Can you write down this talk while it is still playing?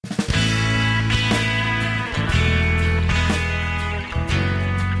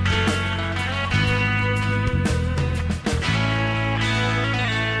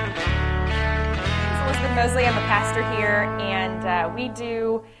pastor here, and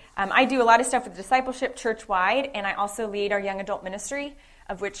I do a lot of stuff with discipleship church-wide, and I also lead our young adult ministry,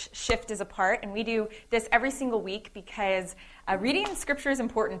 of which Shift is a part, and we do this every single week because reading Scripture is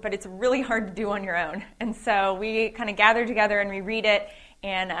important, but it's really hard to do on your own, and so we kind of gather together and we read it,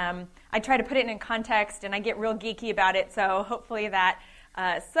 and I try to put it in context, and I get real geeky about it, so hopefully that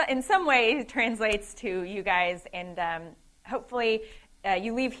in some way translates to you guys, and hopefully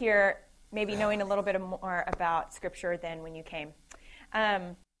you leave here maybe knowing a little bit more about Scripture than when you came.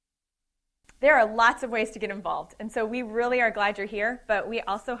 There are lots of ways to get involved, and so we really are glad you're here, but we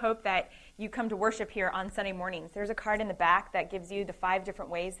also hope that you come to worship here on Sunday mornings. There's a card in the back that gives you the 5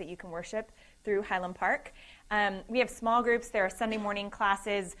 different ways that you can worship through Highland Park. We have small groups. There are Sunday morning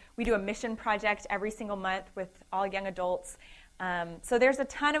classes. We do a mission project every single month with all young adults. So there's a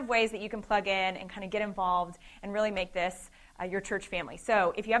ton of ways that you can plug in and kind of get involved and really make this your church family.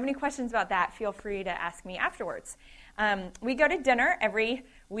 So if you have any questions about that, feel free to ask me afterwards. We go to dinner every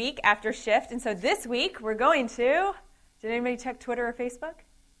week after Shift, and so this week we're going to, did anybody check Twitter or Facebook?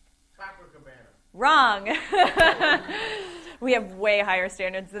 Taco Cabana. Wrong. We have way higher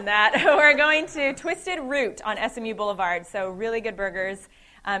standards than that. We're going to Twisted Root on SMU Boulevard, so really good burgers.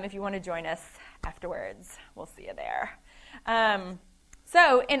 If you want to join us afterwards, we'll see you there.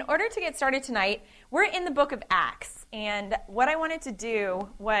 So in order to get started tonight, we're in the book of Acts, and what I wanted to do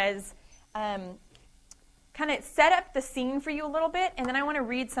was kind of set up the scene for you a little bit, and then I want to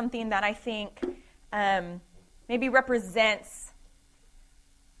read something that I think maybe represents,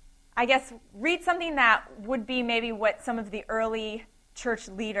 read something that would be maybe what some of the early church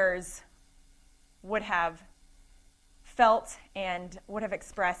leaders would have felt and would have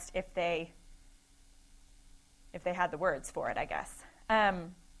expressed if they had the words for it, I guess.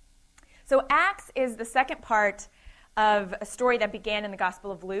 So Acts is the second part of a story that began in the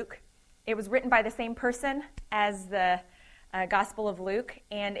Gospel of Luke. It was written by the same person as the Gospel of Luke,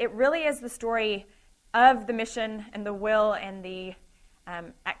 and it really is the story of the mission and the will and the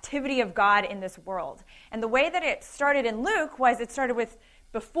activity of God in this world. And the way that it started in Luke was it started with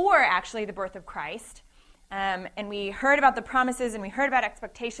before, actually, the birth of Christ. And we heard about the promises and we heard about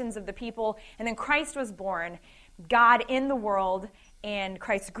expectations of the people, and then Christ was born, God in the world, and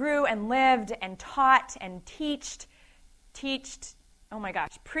Christ grew and lived and taught and preached.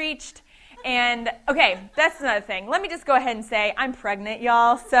 And, okay, that's another thing. Let me just go ahead and say I'm pregnant,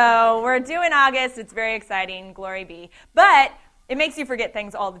 y'all. So we're due in August. It's very exciting. Glory be. But it makes you forget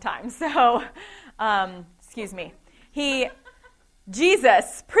things all the time. So, excuse me.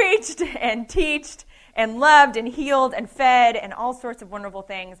 Jesus preached and taught and loved and healed and fed and all sorts of wonderful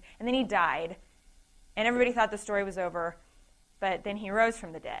things. And then he died. And everybody thought the story was over. But then he rose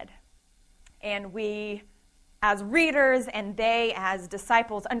from the dead. And we, as readers, and they, as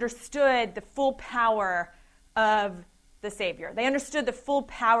disciples, understood the full power of the Savior. They understood the full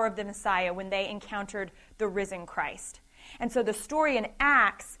power of the Messiah when they encountered the risen Christ. And so the story in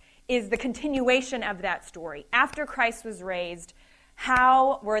Acts is the continuation of that story. After Christ was raised,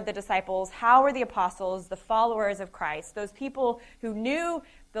 how were the disciples, how were the apostles, the followers of Christ, those people who knew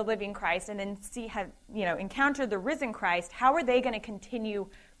the living Christ and then encountered the risen Christ, how are they going to continue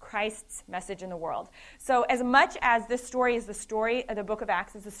Christ's message in the world? So as much as this story is the story of the book of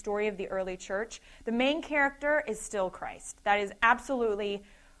Acts, is the story of the early church, the main character is still Christ. That is absolutely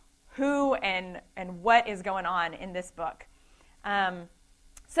who and what is going on in this book.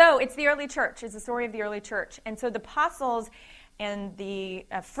 So it's the early church. It's the story of the early church. And so the apostles and the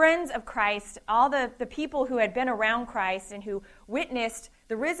friends of Christ, all the people who had been around Christ and who witnessed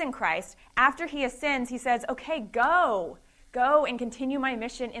the risen Christ, after he ascends, he says, okay, go and continue my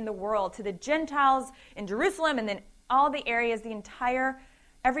mission in the world to the Gentiles in Jerusalem and then all the areas,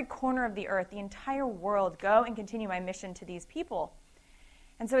 every corner of the earth, the entire world, go and continue my mission to these people.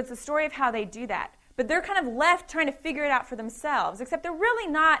 And so it's the story of how they do that. But they're kind of left trying to figure it out for themselves, except they're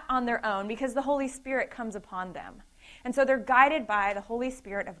really not on their own because the Holy Spirit comes upon them. And so they're guided by the Holy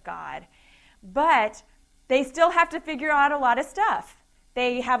Spirit of God. But they still have to figure out a lot of stuff.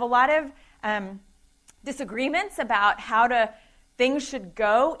 They have a lot of disagreements about how things should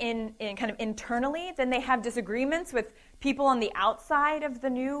go in kind of internally. Then they have disagreements with people on the outside of the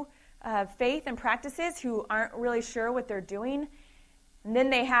new faith and practices who aren't really sure what they're doing. And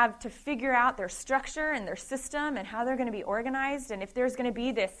then they have to figure out their structure and their system and how they're going to be organized and if there's going to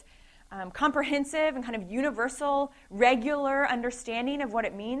be this comprehensive and kind of universal, regular understanding of what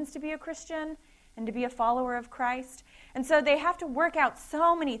it means to be a Christian and to be a follower of Christ. And so they have to work out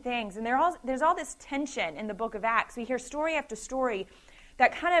so many things. And there's all this tension in the book of Acts. We hear story after story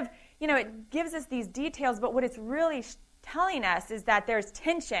that kind of, it gives us these details, but what it's really telling us is that there's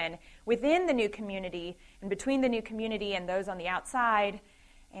tension within the new community and between the new community and those on the outside.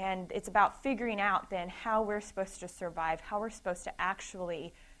 And it's about figuring out then how we're supposed to survive, how we're supposed to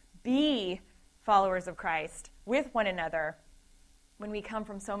actually be followers of Christ with one another when we come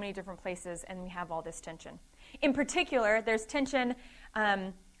from so many different places and we have all this tension. In particular, there's tension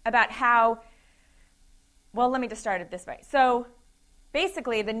about how, well, let me just start it this way. So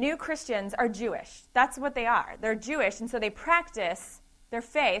basically, the new Christians are Jewish. That's what they are. They're Jewish, and so they practice their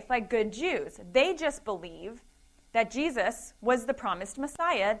faith like good Jews. They just believe that Jesus was the promised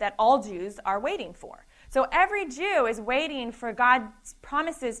Messiah that all Jews are waiting for. So every Jew is waiting for God's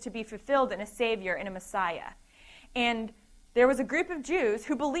promises to be fulfilled in a Savior, in a Messiah. And there was a group of Jews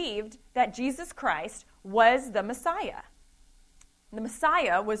who believed that Jesus Christ was the Messiah. The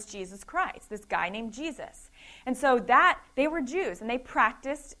Messiah was Jesus Christ, this guy named Jesus. And so that, they were Jews, and they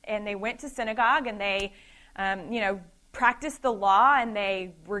practiced, and they went to synagogue, and they, practiced the law, and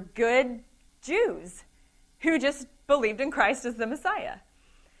they were good Jews who just believed in Christ as the Messiah.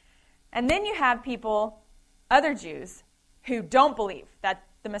 And then you have people, other Jews, who don't believe that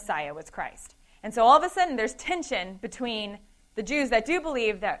the Messiah was Christ. And so all of a sudden there's tension between the Jews that do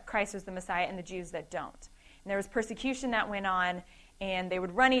believe that Christ was the Messiah and the Jews that don't. And there was persecution that went on, and they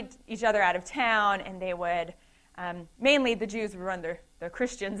would run each other out of town, and they would, mainly the Jews would run the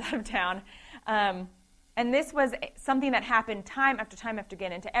Christians out of town. And this was something that happened time after time after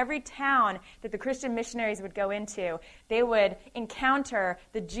again. Into every town that the Christian missionaries would go into, they would encounter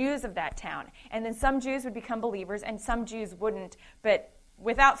the Jews of that town. And then some Jews would become believers and some Jews wouldn't. But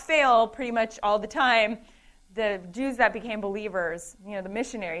without fail, pretty much all the time, the Jews that became believers, the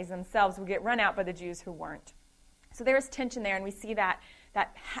missionaries themselves, would get run out by the Jews who weren't. So there was tension there, and we see that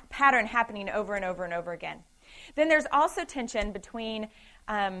pattern happening over and over and over again. Then there's also tension between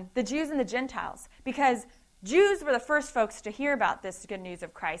the Jews and the Gentiles, because Jews were the first folks to hear about this good news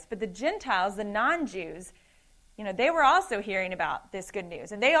of Christ, but the Gentiles, the non-Jews, they were also hearing about this good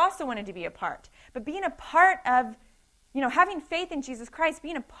news, and they also wanted to be a part. But being a part of, having faith in Jesus Christ,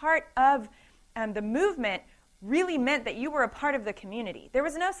 being a part of the movement really meant that you were a part of the community. There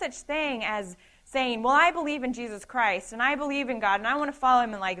was no such thing as saying, well, I believe in Jesus Christ, and I believe in God, and I want to follow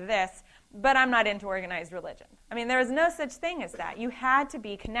him like this, but I'm not into organized religion. I mean, there was no such thing as that. You had to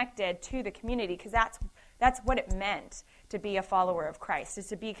be connected to the community, because that's what it meant to be a follower of Christ, is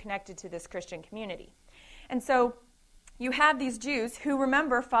to be connected to this Christian community. And so you have these Jews who,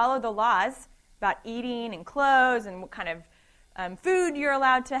 remember, follow the laws about eating and clothes and what kind of food you're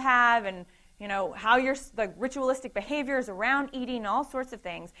allowed to have, and how the ritualistic behaviors around eating, all sorts of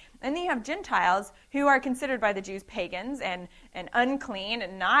things. And then you have Gentiles who are considered by the Jews pagans and unclean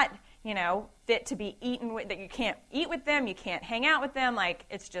and not fit to be eaten with, that you can't eat with them, you can't hang out with them, like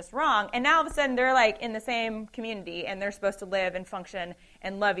it's just wrong. And now all of a sudden they're like in the same community, and they're supposed to live and function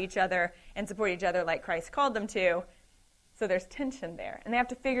and love each other and support each other like Christ called them to. So there's tension there, and they have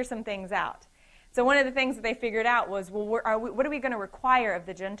to figure some things out. So one of the things that they figured out was, well, what are we going to require of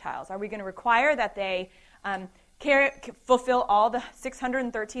the Gentiles? Are we going to require that they fulfill all the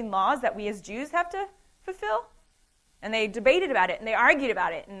 613 laws that we as Jews have to fulfill? And they debated about it, and they argued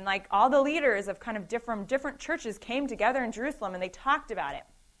about it, and like all the leaders of kind of different churches came together in Jerusalem, and they talked about it.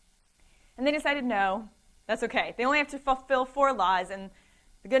 And they decided, no, that's okay. They only have to fulfill 4 laws, and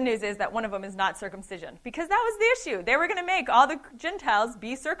the good news is that one of them is not circumcision, because that was the issue. They were going to make all the Gentiles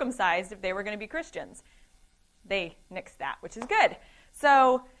be circumcised if they were going to be Christians. They nixed that, which is good.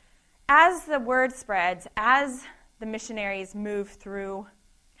 So as the word spreads, as the missionaries move through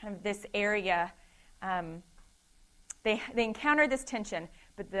kind of this area, they encounter this tension,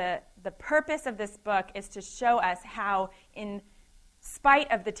 but the purpose of this book is to show us how, in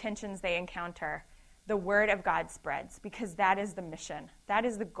spite of the tensions they encounter, the word of God spreads, because that is the mission. That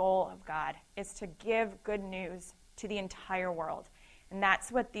is the goal of God, is to give good news to the entire world. And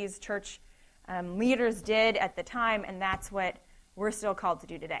that's what these church leaders did at the time, and that's what we're still called to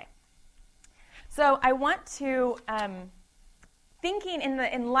do today. So I want to, thinking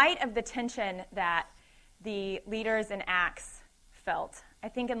in light of the tension that the leaders in Acts felt, I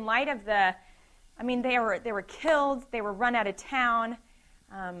think in light of they were killed, they were run out of town,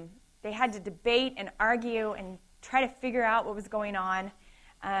 they had to debate and argue and try to figure out what was going on.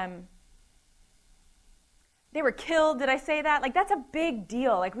 They were killed. Did I say that? Like, that's a big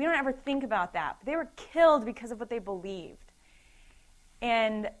deal. Like, we don't ever think about that. But they were killed because of what they believed.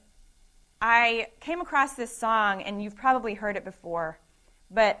 And I came across this song, and you've probably heard it before,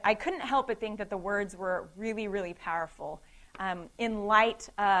 but I couldn't help but think that the words were really, really powerful in light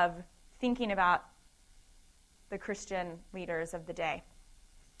of thinking about the Christian leaders of the day.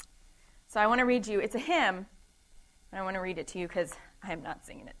 So I want to read you. It's a hymn, And I want to read it to you because I am not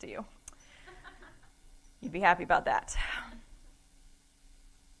singing it to you. You'd be happy about that.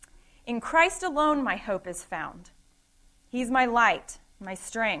 In Christ alone my hope is found. He's my light, my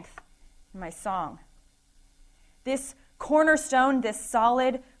strength, and my song. This cornerstone, this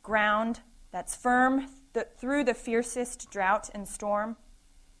solid ground that's firm through the fiercest drought and storm.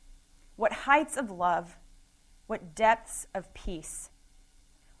 What heights of love, what depths of peace.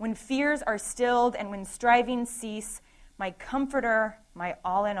 When fears are stilled and when strivings cease, my comforter, my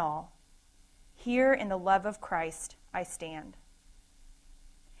all in all. Here in the love of Christ I stand.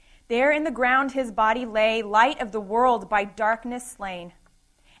 There in the ground his body lay, light of the world by darkness slain.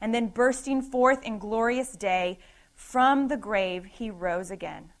 And then bursting forth in glorious day, from the grave he rose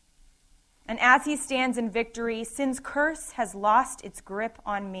again. And as he stands in victory, sin's curse has lost its grip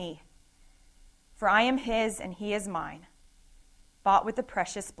on me. For I am his and he is mine, bought with the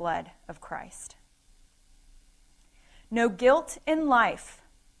precious blood of Christ. No guilt in life,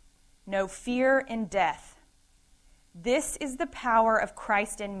 no fear in death. This is the power of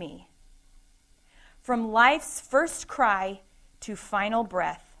Christ in me. From life's first cry to final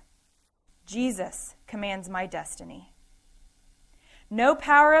breath, Jesus commands my destiny. No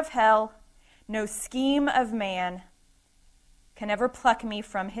power of hell, no scheme of man can ever pluck me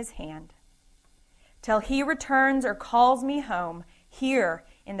from his hand. Till he returns or calls me home, here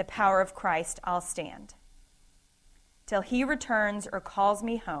in the power of Christ I'll stand. Till he returns or calls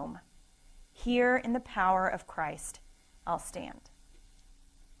me home, here in the power of Christ I'll stand.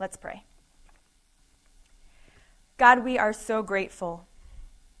 Let's pray. God, we are so grateful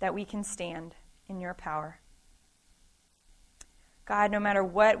that we can stand in your power. God, no matter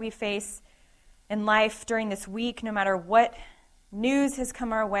what we face in life during this week, no matter what news has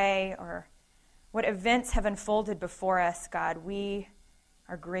come our way or what events have unfolded before us, God, we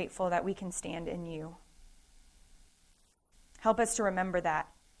are grateful that we can stand in you. Help us to remember that,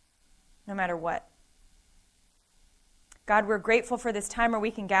 no matter what. God, we're grateful for this time where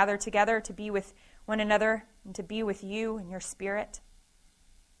we can gather together to be with one another and to be with you and your Spirit.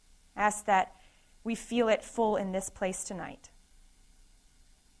 Ask that we feel it full in this place tonight.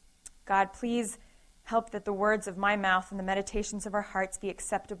 God, please help that the words of my mouth and the meditations of our hearts be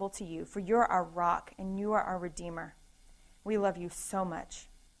acceptable to you, for you're our rock and you are our Redeemer. We love you so much.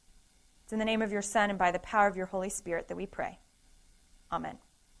 It's in the name of your Son and by the power of your Holy Spirit that we pray. Amen.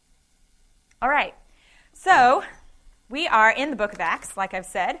 All right, so we are in the book of Acts, like I've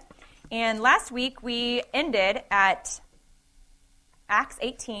said, and last week we ended at Acts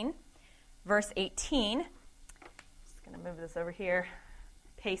 18, verse 18. Just going to move this over here.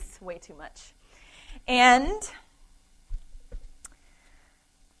 Pace way too much. And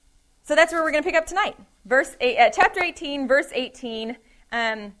so that's where we're going to pick up tonight. Chapter 18, verse 18.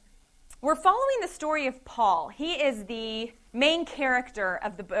 We're following the story of Paul. He is the main character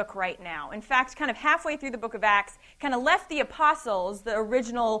of the book right now. In fact, kind of halfway through the book of Acts, kind of left the apostles, the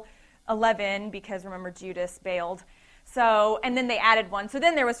original 11, because remember Judas bailed. So, and then they added one. So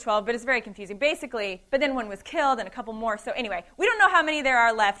then there was 12, but it's very confusing. Basically, but then one was killed and a couple more. So anyway, we don't know how many there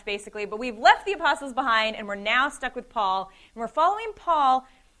are left, basically, but we've left the apostles behind, and we're now stuck with Paul. And we're following Paul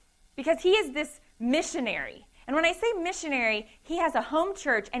because he is this missionary. And when I say missionary, he has a home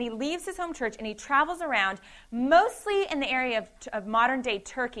church, and he leaves his home church, and he travels around, mostly in the area of modern-day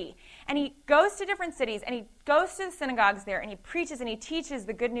Turkey. And he goes to different cities, and he goes to the synagogues there, and he preaches and he teaches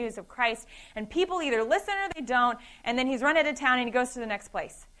the good news of Christ. And people either listen or they don't, and then he's run out of town, and he goes to the next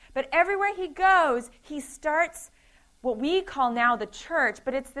place. But everywhere he goes, he starts what we call now the church,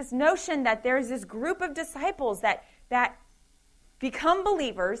 but it's this notion that there's this group of disciples that become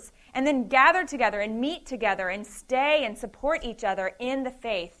believers and then gather together and meet together and stay and support each other in the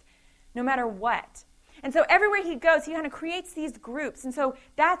faith, no matter what. And so everywhere he goes, he kind of creates these groups. And so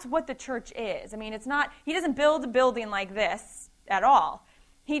that's what the church is. I mean, it's not, he doesn't build a building like this at all.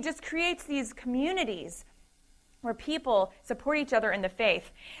 He just creates these communities where people support each other in the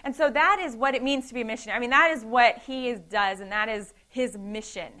faith. And so that is what it means to be a missionary. I mean, that is what he does, and that is his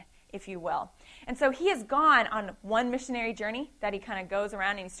mission, if you will. And so he has gone on one missionary journey that he kind of goes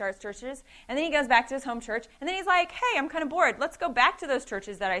around and he starts churches, and then he goes back to his home church, and then he's like, hey, I'm kind of bored. Let's go back to those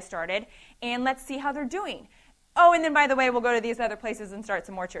churches that I started, and let's see how they're doing. Oh, and then, by the way, we'll go to these other places and start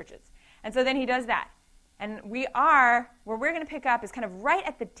some more churches. And so then he does that. And where we're going to pick up is kind of right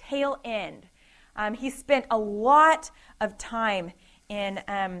at the tail end. He spent a lot of time in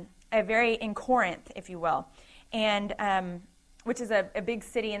Corinth, if you will, and which is a big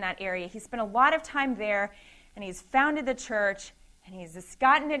city in that area. He spent a lot of time there, and he's founded the church, and he's just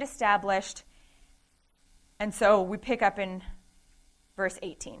gotten it established. And so we pick up in verse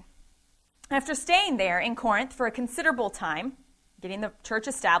 18. After staying there in Corinth for a considerable time, getting the church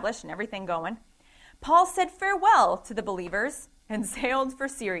established and everything going, Paul said farewell to the believers and sailed for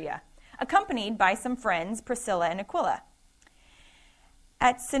Syria, accompanied by some friends, Priscilla and Aquila.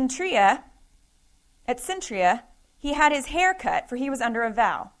 At Cenchrea, he had his hair cut, for he was under a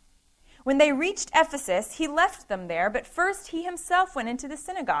vow. When they reached Ephesus, he left them there, but first he himself went into the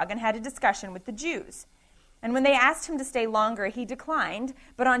synagogue and had a discussion with the Jews. And when they asked him to stay longer, he declined,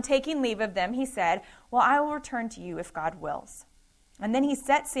 but on taking leave of them, he said, "Well, I will return to you if God wills." And then he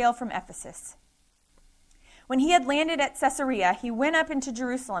set sail from Ephesus. When he had landed at Caesarea, he went up into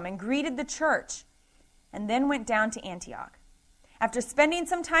Jerusalem and greeted the church, and then went down to Antioch. After spending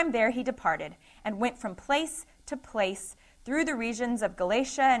some time there, he departed and went from place to place through the regions of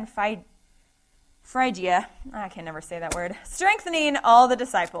Galatia and Phrygia, I can never say that word, strengthening all the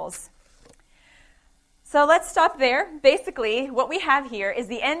disciples. So let's stop there. Basically, what we have here is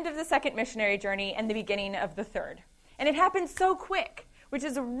the end of the second missionary journey and the beginning of the third. And it happens so quick, which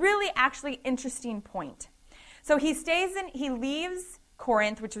is a really actually interesting point. So he leaves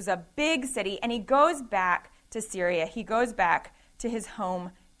Corinth, which was a big city, and he goes back to Syria. He goes back to his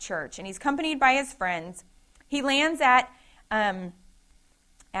home church, and he's accompanied by his friends. He lands at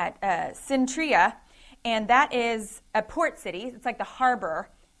Cenchrea, and that is a port city. It's like the harbor,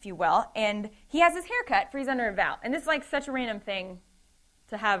 if you will, and he has his hair cut for he's under a vow. And this is like such a random thing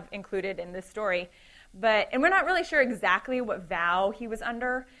to have included in this story. And we're not really sure exactly what vow he was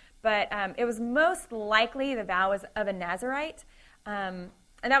under, but it was most likely the vow was of a Nazirite. And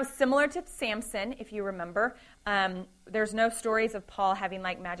that was similar to Samson, if you remember. There's no stories of Paul having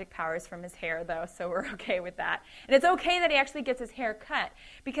like magic powers from his hair, though, so we're okay with that. And it's okay that he actually gets his hair cut,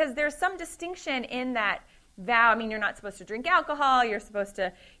 because there's some distinction in that vow. I mean, you're not supposed to drink alcohol. You're supposed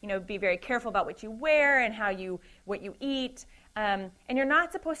to, be very careful about what you wear and what you eat. And you're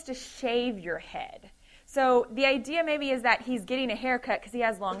not supposed to shave your head. So the idea maybe is that he's getting a haircut because he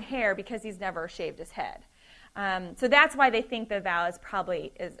has long hair because he's never shaved his head. So that's why they think the vow is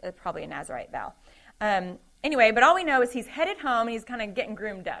probably a Nazirite vow. Anyway, but all we know is he's headed home and he's kind of getting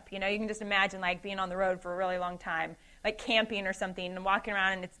groomed up. You can just imagine like being on the road for a really long time, like camping or something, and walking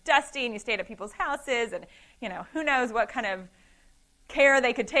around and it's dusty and you stayed at people's houses and, who knows what kind of care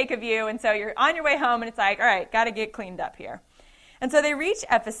they could take of you. And so you're on your way home and it's like, all right, got to get cleaned up here. And so they reach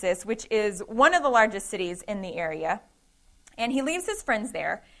Ephesus, which is one of the largest cities in the area, and he leaves his friends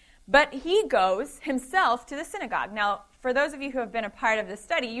there. But he goes himself to the synagogue. Now, for those of you who have been a part of this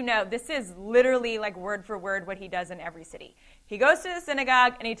study, this is literally like word for word what he does in every city. He goes to the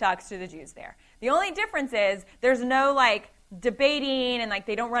synagogue and he talks to the Jews there. The only difference is there's no like debating and like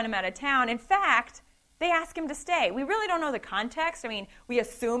they don't run him out of town. In fact, they ask him to stay. We really don't know the context. I mean, we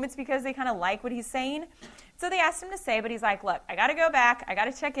assume it's because they kind of like what he's saying. So they asked him to stay, but he's like, look, I got to go back. I got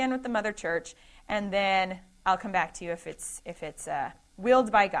to check in with the mother church, and then I'll come back to you if it's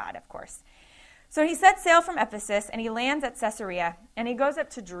willed by God, of course. So he sets sail from Ephesus, and he lands at Caesarea, and he goes up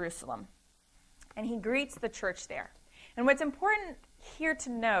to Jerusalem, and he greets the church there. And what's important here to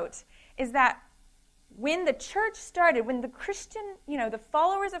note is that when the church started, when the Christian, the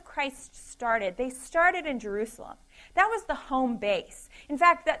followers of Christ started, they started in Jerusalem. That was the home base. In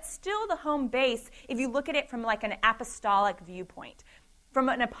fact, that's still the home base if you look at it from like an apostolic viewpoint. From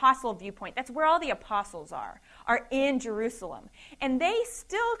an apostle viewpoint, that's where all the apostles are in Jerusalem. And they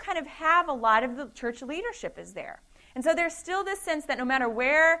still kind of have a lot of the church leadership is there. And so there's still this sense that no matter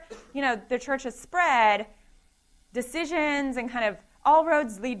where, the church has spread, decisions and kind of all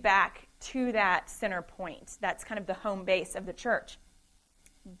roads lead back to that center point. That's kind of the home base of the church.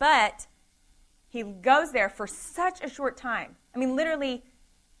 But he goes there for such a short time. I mean, literally,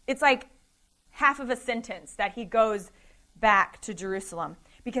 it's like half of a sentence that he goes back to Jerusalem,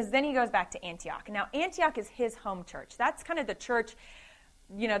 because then he goes back to Antioch. Now, Antioch is his home church. That's kind of the church,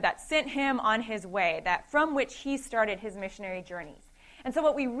 that sent him on his way, that from which he started his missionary journeys. And so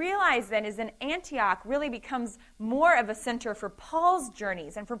what we realize then is that Antioch really becomes more of a center for Paul's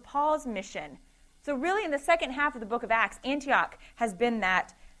journeys and for Paul's mission. So really in the second half of the book of Acts, Antioch has been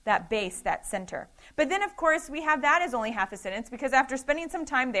that base, that center. But then, of course, we have that as only half a sentence, because after spending some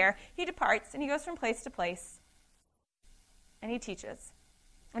time there, he departs and he goes from place to place and he teaches.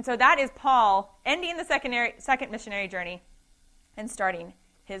 And so that is Paul ending the second missionary journey and starting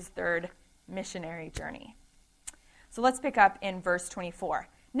his third missionary journey. So let's pick up in verse 24.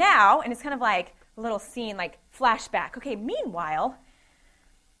 Now, and it's kind of like a little scene, like flashback. Okay, meanwhile,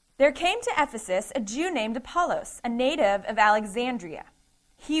 there came to Ephesus a Jew named Apollos, a native of Alexandria.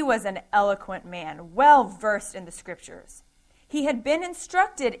 He was an eloquent man, well versed in the scriptures. He had been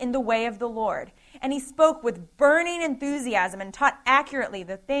instructed in the way of the Lord, and he spoke with burning enthusiasm and taught accurately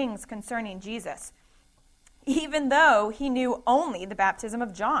the things concerning Jesus, even though he knew only the baptism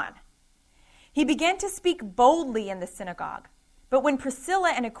of John. He began to speak boldly in the synagogue, but when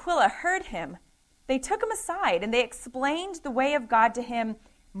Priscilla and Aquila heard him, they took him aside and they explained the way of God to him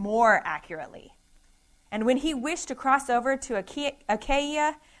more accurately. And when he wished to cross over to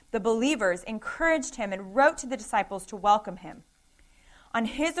Achaia, the believers encouraged him and wrote to the disciples to welcome him. On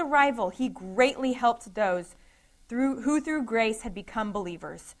his arrival, he greatly helped those who through grace had become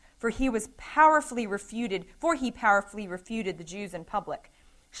believers, for he powerfully refuted the Jews in public,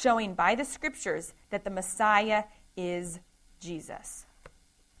 showing by the scriptures that the Messiah is Jesus.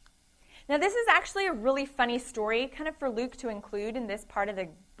 Now, this is actually a really funny story, kind of for Luke to include in this part of the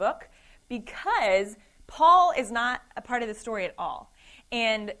book, because Paul is not a part of the story at all.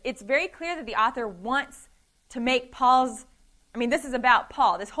 And it's very clear that the author wants to make this is about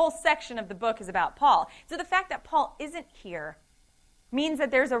Paul. This whole section of the book is about Paul. So the fact that Paul isn't here means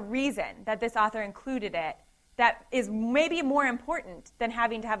that there's a reason that this author included it that is maybe more important than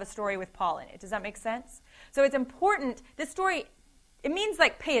having to have a story with Paul in it. Does that make sense? So it's important. This story, it means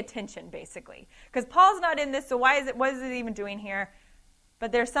like pay attention, basically. Because Paul's not in this, so what is it even doing here?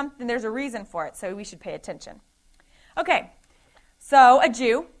 But there's a reason for it, so we should pay attention. Okay, so a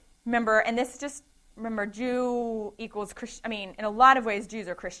Jew, remember, Jew equals Christian. In a lot of ways, Jews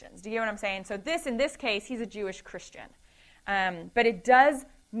are Christians. Do you get what I'm saying? So in this case, he's a Jewish Christian. But it does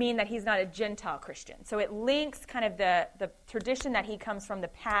mean that he's not a Gentile Christian. So it links kind of the tradition that he comes from, the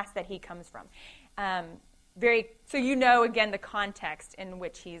past that he comes from. So you know, again, the context in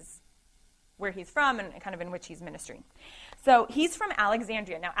which where he's from and kind of in which he's ministering. So he's from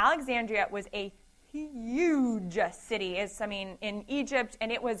Alexandria. Now, Alexandria was a huge city. In Egypt,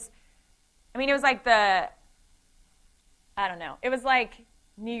 and it was like it was like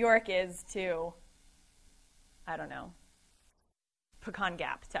New York is to, Pecan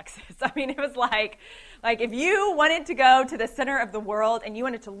Gap, Texas. It was like if you wanted to go to the center of the world and you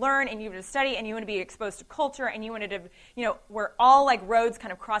wanted to learn and you wanted to study and you wanted to be exposed to culture and you wanted to, where all like roads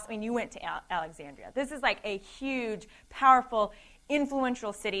kind of cross, you went to Alexandria. This is like a huge, powerful,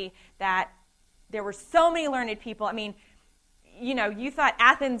 influential city that there were so many learned people. You thought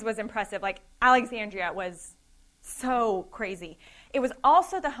Athens was impressive. Like Alexandria was so crazy. It was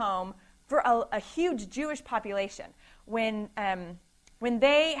also the home for a huge Jewish population. When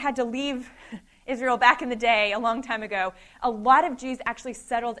they had to leave Israel back in the day, a long time ago, a lot of Jews actually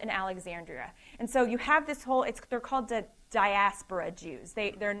settled in Alexandria. And so you have this they're called the diaspora Jews.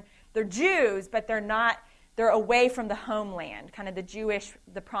 They're Jews, but they're away from the homeland, kind of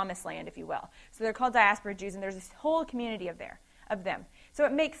the promised land, if you will. So they're called diaspora Jews, and there's this whole community of them. So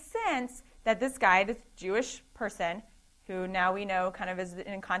it makes sense that this Jewish person, who now we know kind of is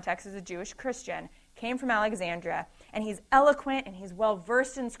in context as a Jewish Christian, came from Alexandria, and he's eloquent, and he's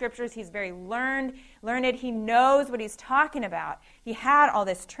well-versed in scriptures. He's very learned. He knows what he's talking about. He had all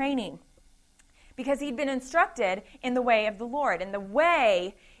this training because he'd been instructed in the way of the Lord. And the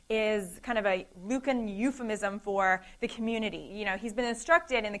way is kind of a Lucan euphemism for the community. He's been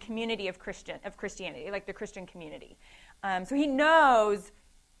instructed in the community of Christianity, like the Christian community. So he knows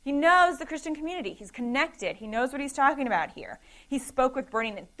the Christian community. He's connected. He knows what he's talking about here. He spoke with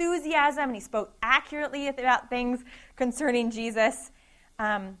burning enthusiasm, and he spoke accurately about things concerning Jesus,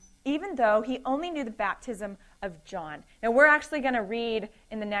 even though he only knew the baptism of John. Now, we're actually going to read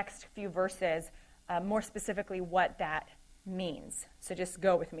in the next few verses more specifically what that means. So just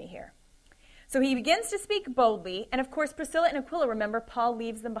go with me here. So he begins to speak boldly, and of course, Priscilla and Aquila, remember, Paul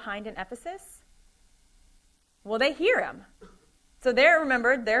leaves them behind in Ephesus? Well, they hear him. So they're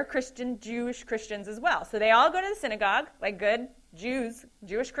Jewish Christians as well. So they all go to the synagogue, like good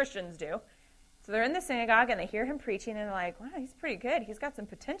Jewish Christians do. So they're in the synagogue, and they hear him preaching, and they're like, wow, he's pretty good. He's got some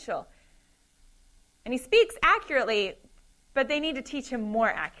potential. And he speaks accurately, but they need to teach him more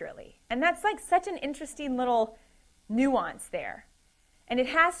accurately. And that's like such an interesting little nuance there. And it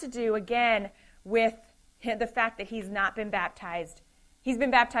has to do, again, with the fact that he's not been baptized. He's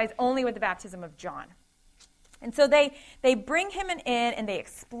been baptized only with the baptism of John. And so they bring him in and they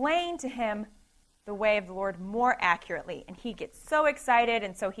explain to him the way of the Lord more accurately. And he gets so excited,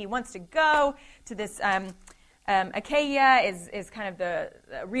 and so he wants to go to this Achaia is kind of the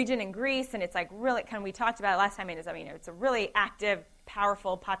region in Greece, and it's like really kind of, we talked about it last time, it's a really active,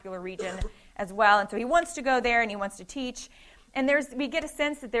 powerful, popular region as well. And so he wants to go there and he wants to teach. And we get a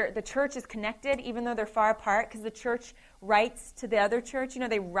sense that the church is connected, even though they're far apart, because the church writes to the other church.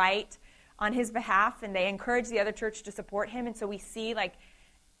 They write on his behalf, and they encourage the other church to support him. And so we see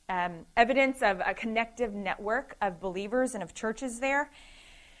evidence of a connective network of believers and of churches there.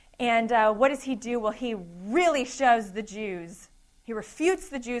 And what does he do? Well, he really shows the Jews. He refutes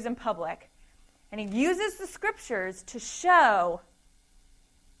the Jews in public. And he uses the scriptures to show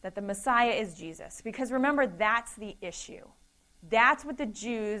that the Messiah is Jesus. Because remember, that's the issue. That's what the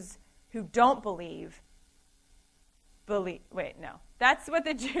Jews who don't believe. That's what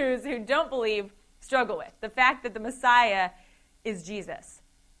the Jews who don't believe struggle with. The fact that the Messiah is Jesus.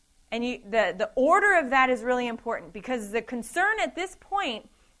 And the order of that is really important, because the concern at this point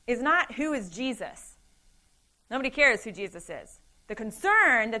is not who is Jesus. Nobody cares who Jesus is. The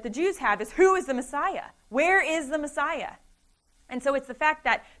concern that the Jews have is who is the Messiah? Where is the Messiah? And so it's the fact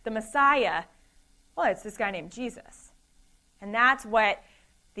that the Messiah, well, it's this guy named Jesus. And that's what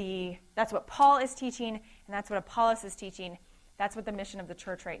Paul is teaching, and that's what Apollos is teaching. That's what the mission of the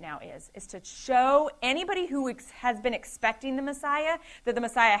church right now is to show anybody who has been expecting the Messiah that the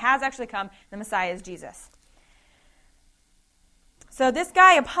Messiah has actually come. The Messiah is Jesus. So this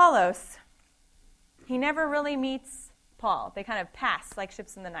guy, Apollos, he never really meets Paul. They kind of pass like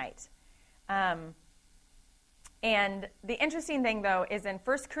ships in the night. And the interesting thing, though, is in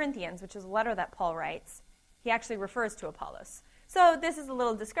 1 Corinthians, which is a letter that Paul writes, he actually refers to Apollos. So this is a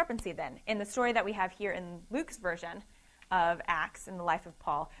little discrepancy then in the story that we have here in Luke's version of Acts in the life of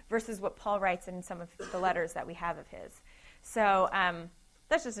Paul versus what Paul writes in some of the letters that we have of his. So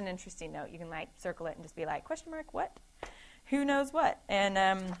that's just an interesting note. You can circle it and just be like, question mark, what? Who knows what?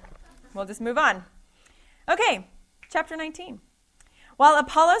 And we'll just move on. Okay, chapter 19. While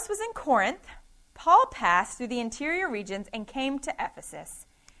Apollos was in Corinth, Paul passed through the interior regions and came to Ephesus,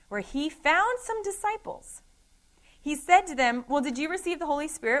 where he found some disciples. He said to them, well, did you receive the Holy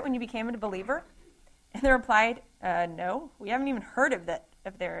Spirit when you became a believer? And they replied, no, we haven't even heard of that,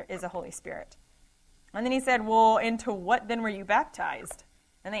 if there is a Holy Spirit. And then he said, well, into what then were you baptized?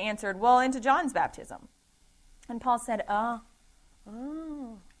 And they answered, well, into John's baptism. And Paul said,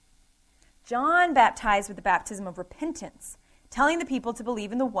 John baptized with the baptism of repentance, telling the people to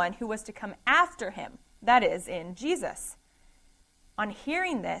believe in the one who was to come after him, that is, in Jesus. On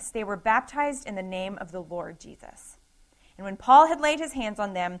hearing this, they were baptized in the name of the Lord Jesus. And when Paul had laid his hands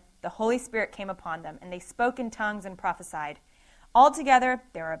on them, the Holy Spirit came upon them, and they spoke in tongues and prophesied. Altogether,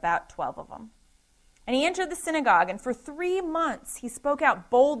 there were about 12 of them. And he entered the synagogue, and for 3 months he spoke out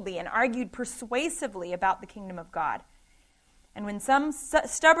boldly and argued persuasively about the kingdom of God. And when some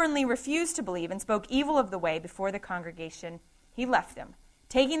stubbornly refused to believe and spoke evil of the way before the congregation, he left them,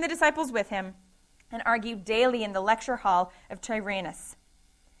 taking the disciples with him, and argued daily in the lecture hall of Tyrannus.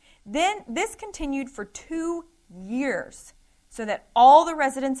 Then this continued for 2 years, so that all the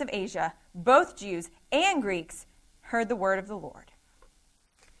residents of Asia, both Jews and Greeks, heard the word of the Lord.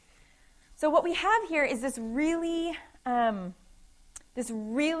 So what we have here is this really kind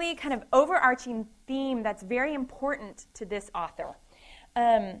of overarching theme that's very important to this author.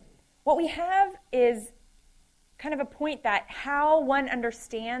 What we have is kind of a point that how one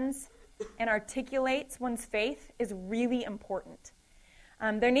understands and articulates one's faith is really important.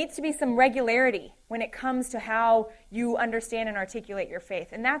 There needs to be some regularity when it comes to how you understand and articulate your faith.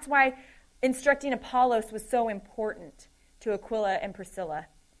 And that's why instructing Apollos was so important to Aquila and Priscilla,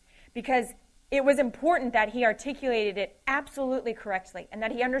 because it was important that he articulated it absolutely correctly and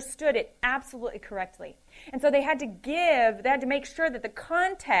that he understood it absolutely correctly. And so they had to make sure that the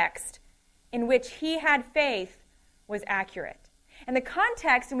context in which he had faith was accurate. And the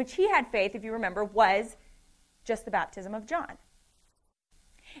context in which he had faith, if you remember, was just the baptism of John.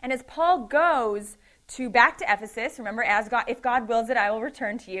 And as Paul goes back to Ephesus, remember, if God wills it, I will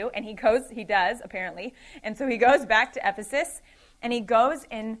return to you. And he does, apparently. And so he goes back to Ephesus, and he goes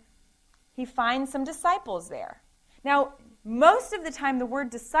and he finds some disciples there. Now, most of the time, the word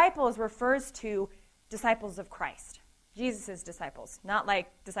disciples refers to disciples of Christ, Jesus' disciples, not like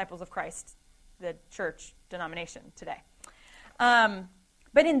disciples of Christ, the church denomination today.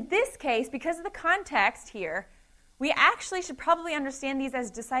 But in this case, because of the context here, we actually should probably understand these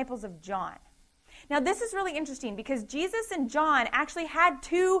as disciples of John. Now, this is really interesting because Jesus and John actually had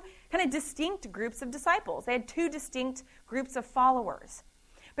 2 kind of distinct groups of disciples. They had 2 distinct groups of followers.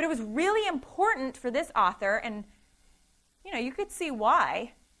 But it was really important for this author, and you could see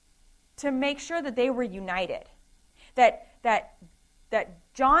why, to make sure that they were united. That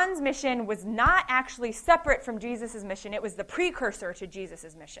John's mission was not actually separate from Jesus' mission. It was the precursor to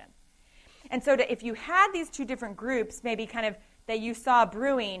Jesus' mission. And so if you had these 2 different groups, maybe kind of that you saw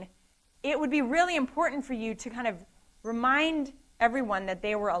brewing, it would be really important for you to kind of remind everyone that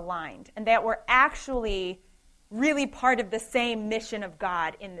they were aligned and that we're actually really part of the same mission of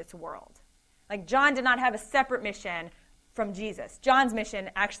God in this world. Like John did not have a separate mission from Jesus. John's mission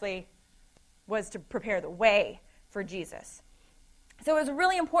actually was to prepare the way for Jesus. So it was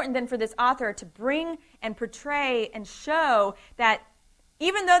really important then for this author to bring and portray and show that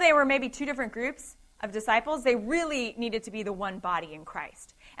even though they were maybe two different groups of disciples, they really needed to be the one body in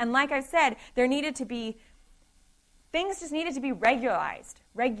Christ. And like I said, things just needed to be regularized.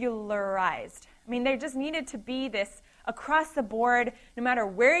 I mean, there just needed to be this across the board, no matter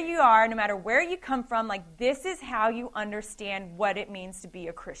where you are, no matter where you come from, like this is how you understand what it means to be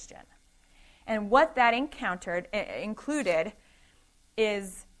a Christian. And what that included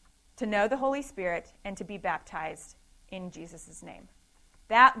is to know the Holy Spirit and to be baptized in Jesus' name.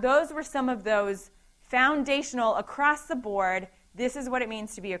 Those were some of those foundational, across the board, this is what it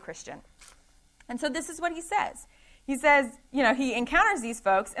means to be a Christian. And so this is what he says. He says, he encounters these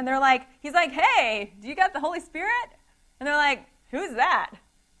folks, and he's like, hey, do you got the Holy Spirit? And they're like, who's that?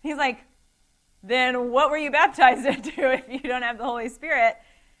 He's like, then what were you baptized into if you don't have the Holy Spirit?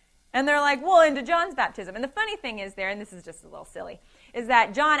 And they're like, well, into John's baptism. And the funny thing is there, and this is just a little silly, is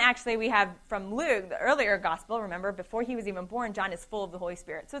that John actually, we have from Luke, the earlier gospel, remember, before he was even born, John is full of the Holy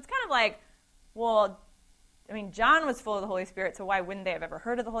Spirit. So it's kind of like, well, John was full of the Holy Spirit, so why wouldn't they have ever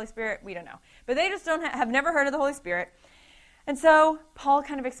heard of the Holy Spirit? We don't know. But they just have never heard of the Holy Spirit. And so Paul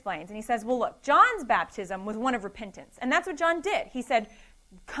kind of explains, and he says, well, look, John's baptism was one of repentance. And that's what John did. He said,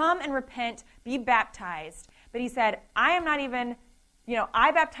 come and repent, be baptized. But he said, I am not even,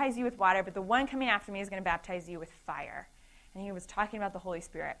 I baptize you with water, but the one coming after me is going to baptize you with fire. And he was talking about the Holy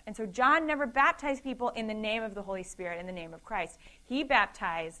Spirit. And so John never baptized people in the name of the Holy Spirit, in the name of Christ. He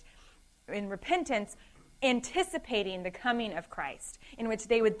baptized in repentance, anticipating the coming of Christ, in which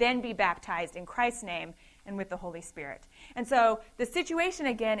they would then be baptized in Christ's name and with the Holy Spirit. And so the situation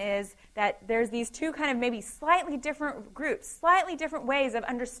again is that there's these two kind of maybe slightly different groups, slightly different ways of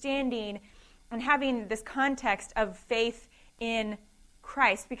understanding and having this context of faith in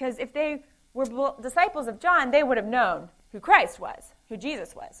Christ. Because if they were disciples of John, they would have known who Christ was, who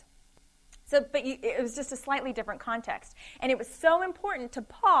Jesus was. But it was just a slightly different context. And it was so important to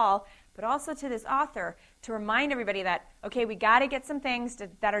Paul, but also to this author, to remind everybody that, okay, we got to get some things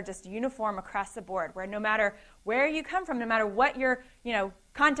that are just uniform across the board, where no matter where you come from, no matter what your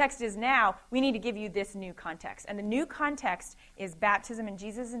context is now, we need to give you this new context. And the new context is baptism in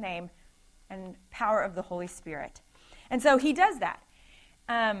Jesus' name and power of the Holy Spirit. And so he does that.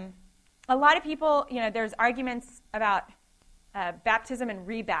 A lot of people, there's arguments about baptism and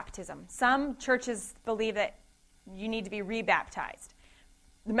rebaptism. Some churches believe that you need to be rebaptized.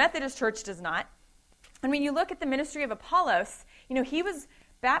 The Methodist Church does not. And when you look at the ministry of Apollos, he was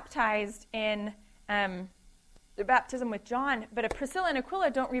baptized in the baptism with John, but Priscilla and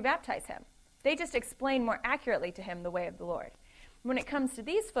Aquila don't rebaptize him. They just explain more accurately to him the way of the Lord. When it comes to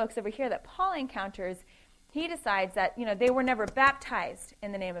these folks over here that Paul encounters, he decides that they were never baptized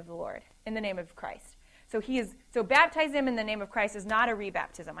in the name of the Lord, in the name of Christ. So baptize them in the name of Christ is not a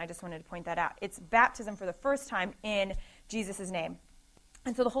rebaptism. I just wanted to point that out. It's baptism for the first time in Jesus' name.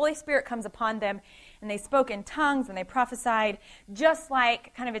 And so the Holy Spirit comes upon them, and they spoke in tongues, and they prophesied, just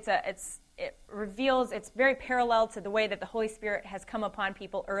like kind of it reveals, it's very parallel to the way that the Holy Spirit has come upon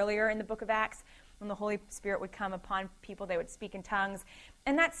people earlier in the book of Acts. When the Holy Spirit would come upon people, they would speak in tongues.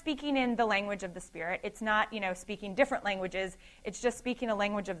 And that's speaking in the language of the Spirit. It's not, speaking different languages. It's just speaking a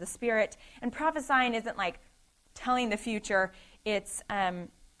language of the Spirit. And prophesying isn't like telling the future. It's kind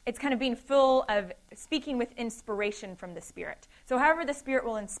of being full of speaking with inspiration from the Spirit. So however the Spirit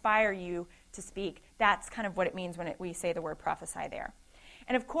will inspire you to speak, that's kind of what it means when we say the word prophesy there.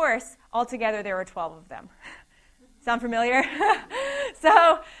 And of course, altogether there were 12 of them. Sound familiar?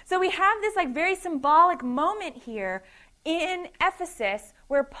 So we have this very symbolic moment here in Ephesus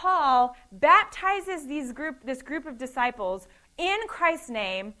where Paul baptizes this group of disciples in Christ's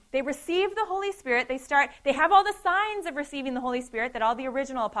name. They receive the Holy Spirit. They have all the signs of receiving the Holy Spirit that all the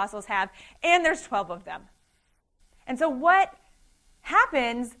original apostles have, and there's 12 of them. And so what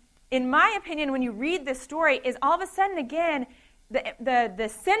happens, in my opinion, when you read this story is all of a sudden, again,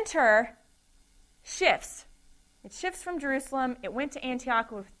 the center shifts. It shifts from Jerusalem. It went to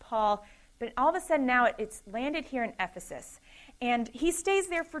Antioch with Paul. But all of a sudden now it's landed here in Ephesus. And he stays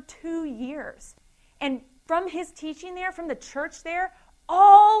there for 2 years. And from his teaching there, from the church there,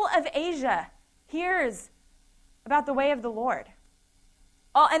 all of Asia hears about the way of the Lord.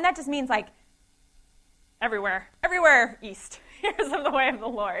 And that just means everywhere east hears of the way of the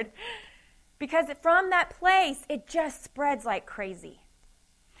Lord. Because from that place, it just spreads like crazy.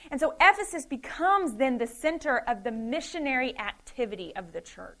 And so Ephesus becomes then the center of the missionary activity of the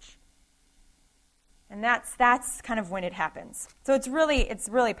church. And that's kind of when it happens. So it's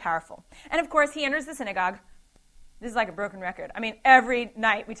really powerful. And of course, he enters the synagogue. This is like a broken record. I mean, every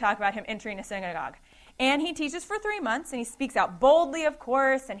night we talk about him entering a synagogue. And he teaches for 3 months, and he speaks out boldly, of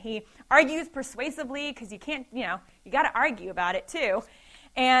course, and he argues persuasively, because you can't, you got to argue about it too.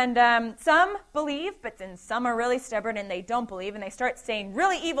 And some believe, but then some are really stubborn and they don't believe, and they start saying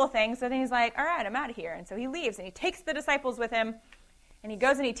really evil things. So then he's like, all right, I'm out of here. And so he leaves, and he takes the disciples with him, and he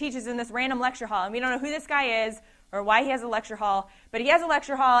goes and he teaches in this random lecture hall. And we don't know who this guy is or why he has a lecture hall, but he has a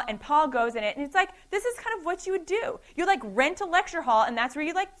lecture hall, and Paul goes in it. And it's like, this is kind of what you would do. You like rent a lecture hall, and that's where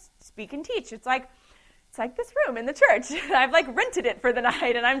you like speak and teach. It's like this room in the church. I've like rented it for the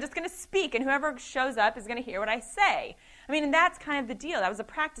night, and I'm just going to speak, and whoever shows up is going to hear what I say. I mean, and that's kind of the deal. That was a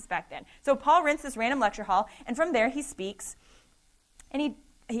practice back then. So Paul rents this random lecture hall, and from there he speaks, and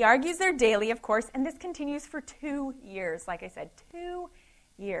he argues there daily, of course, and this continues for 2 years. Like I said, 2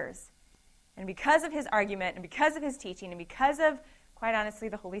 years. And because of his argument, and because of his teaching, and because of, quite honestly,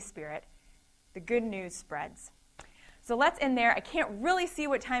 the Holy Spirit, the good news spreads. So let's end there. I can't really see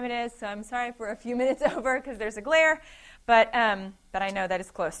what time it is, so I'm sorry if we're a few minutes over because there's a glare, but I know that it's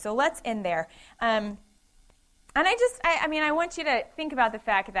close. So let's end there. And I want you to think about the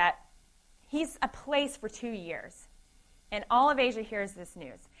fact that he's a place for 2 years, and all of Asia hears this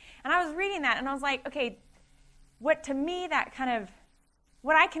news. And I was reading that, and I was like, okay, what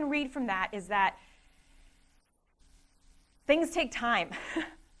I can read from that is that things take time,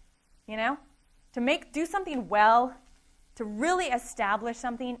 To do something well, to really establish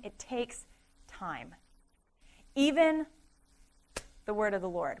something, it takes time. Even the word of the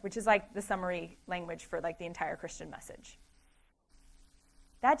Lord, which is like the summary language for like the entire Christian message.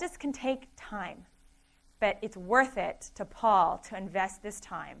 That just can take time. But it's worth it to Paul to invest this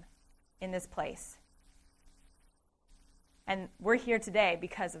time in this place. And we're here today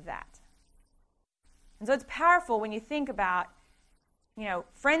because of that. And so it's powerful when you think about,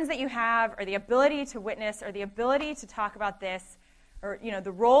 friends that you have, or the ability to witness, or the ability to talk about this, or,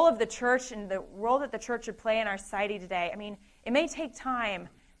 the role of the church and the role that the church should play in our society today. I mean, it may take time,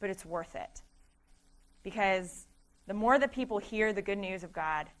 but it's worth it. Because the more that people hear the good news of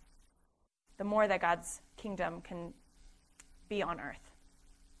God, the more that God's kingdom can be on earth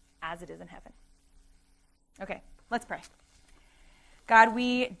as it is in heaven. Okay, let's pray. God,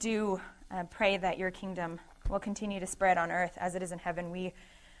 we do pray that your kingdom will continue to spread on earth as it is in heaven. We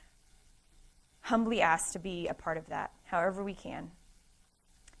humbly ask to be a part of that, however we can.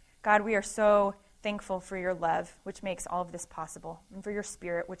 God, we are so thankful for your love, which makes all of this possible, and for your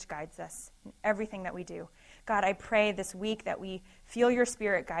Spirit, which guides us in everything that we do. God, I pray this week that we feel your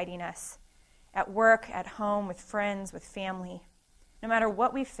Spirit guiding us at work, at home, with friends, with family. No matter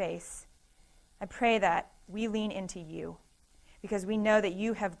what we face, I pray that we lean into you, because we know that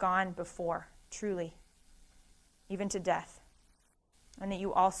you have gone before, truly, even to death, and that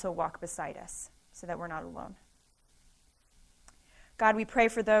you also walk beside us so that we're not alone. God, we pray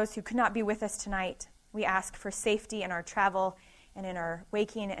for those who could not be with us tonight. We ask for safety in our travel and in our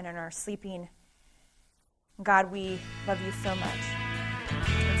waking and in our sleeping. God, we love you so much.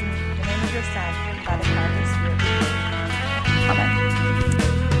 It's in the name of your Son, by the power of your Spirit.